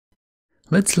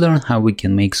Let's learn how we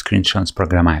can make screenshots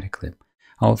programmatically.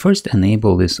 I'll first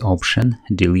enable this option,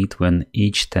 delete when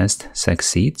each test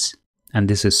succeeds. And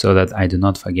this is so that I do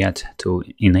not forget to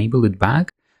enable it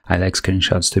back. I like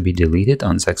screenshots to be deleted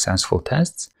on successful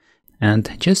tests.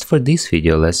 And just for this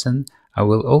video lesson, I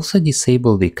will also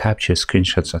disable the capture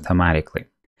screenshots automatically.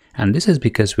 And this is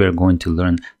because we are going to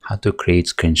learn how to create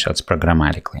screenshots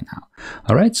programmatically now.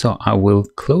 Alright, so I will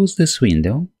close this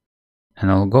window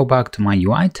and I'll go back to my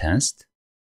UI test.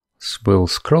 We'll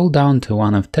scroll down to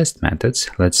one of test methods,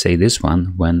 let's say this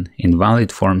one, when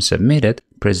invalid form submitted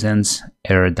presents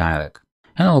error dialog.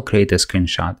 And I'll create a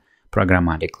screenshot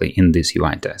programmatically in this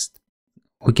UI test.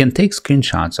 We can take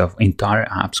screenshots of entire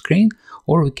app screen,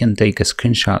 or we can take a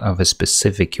screenshot of a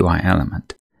specific UI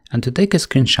element. And to take a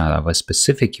screenshot of a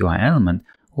specific UI element,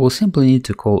 we'll simply need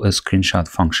to call a screenshot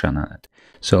function on it.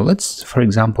 So let's, for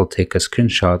example, take a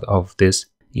screenshot of this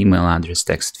email address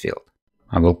text field.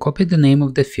 I will copy the name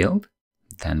of the field,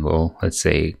 then we'll, let's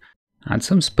say, add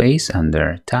some space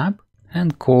under tab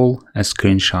and call a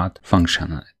screenshot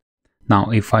function on it. Now,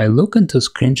 if I look into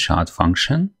screenshot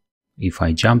function, if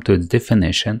I jump to its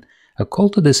definition, a call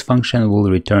to this function will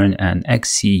return an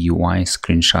XCUI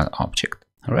screenshot object.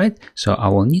 Alright, so I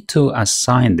will need to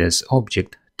assign this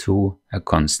object to a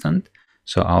constant.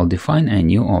 So I'll define a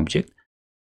new object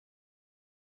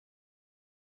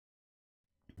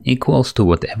equals to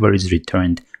whatever is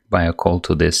returned by a call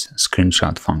to this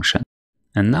screenshot function.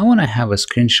 And now when I have a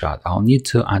screenshot, I'll need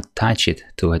to attach it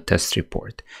to a test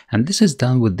report. And this is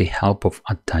done with the help of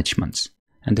attachments.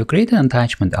 And to create an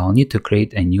attachment, I'll need to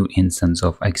create a new instance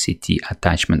of XCT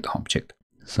attachment object.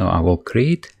 So I will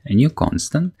create a new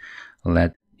constant,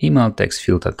 let email text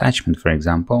field attachment, for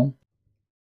example,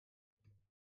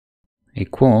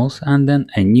 equals, and then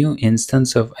a new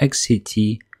instance of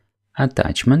XCT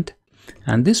attachment.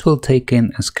 And this will take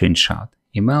in a screenshot,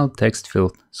 email text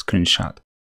field screenshot,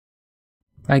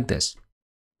 like this.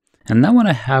 And now when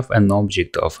I have an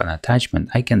object of an attachment,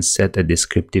 I can set a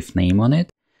descriptive name on it.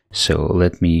 So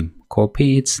let me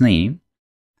copy its name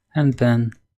and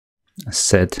then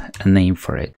set a name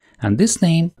for it. And this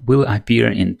name will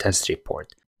appear in test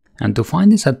report. And to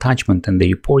find this attachment in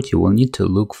the report, you will need to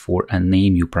look for a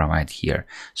name you provide here.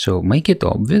 So make it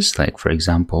obvious, like for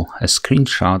example, a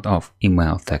screenshot of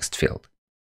email text field.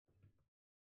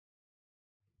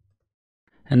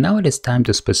 And now it is time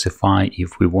to specify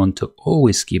if we want to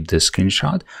always keep the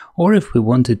screenshot or if we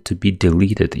want it to be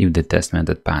deleted if the test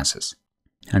method passes.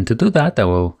 And to do that, I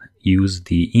will use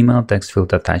the email text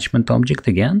field attachment object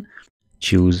again,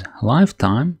 choose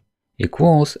lifetime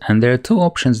equals, and there are two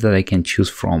options that I can choose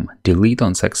from, delete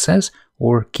on success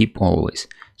or keep always.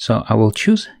 So I will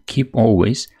choose keep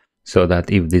always so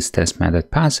that if this test method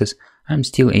passes, I'm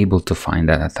still able to find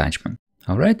that attachment.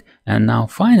 Alright, and now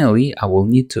finally, I will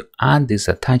need to add this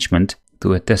attachment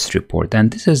to a test report,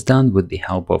 and this is done with the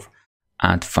help of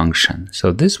add function.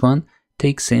 So this one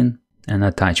takes in an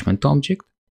attachment object.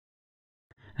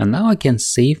 And now I can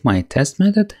save my test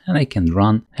method and I can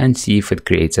run and see if it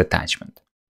creates attachment.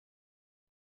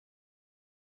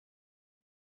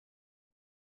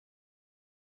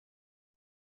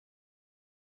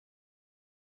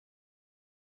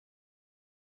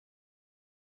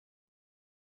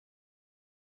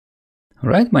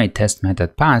 Alright, my test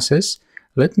method passes.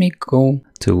 Let me go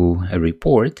to a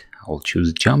report. I'll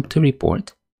choose jump to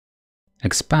report,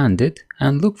 expand it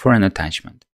and look for an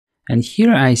attachment. And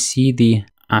here I see the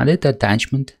added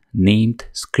attachment named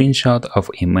screenshot of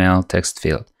email text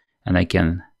field, and I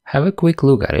can have a quick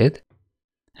look at it.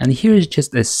 And here is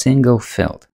just a single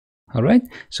field. Alright,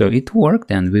 so it worked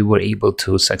and we were able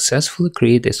to successfully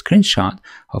create a screenshot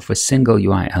of a single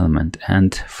UI element,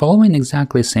 and following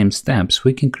exactly the same steps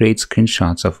we can create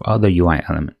screenshots of other UI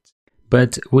elements.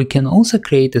 But we can also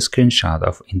create a screenshot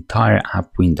of entire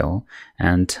app window,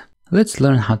 and let's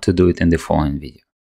learn how to do it in the following video.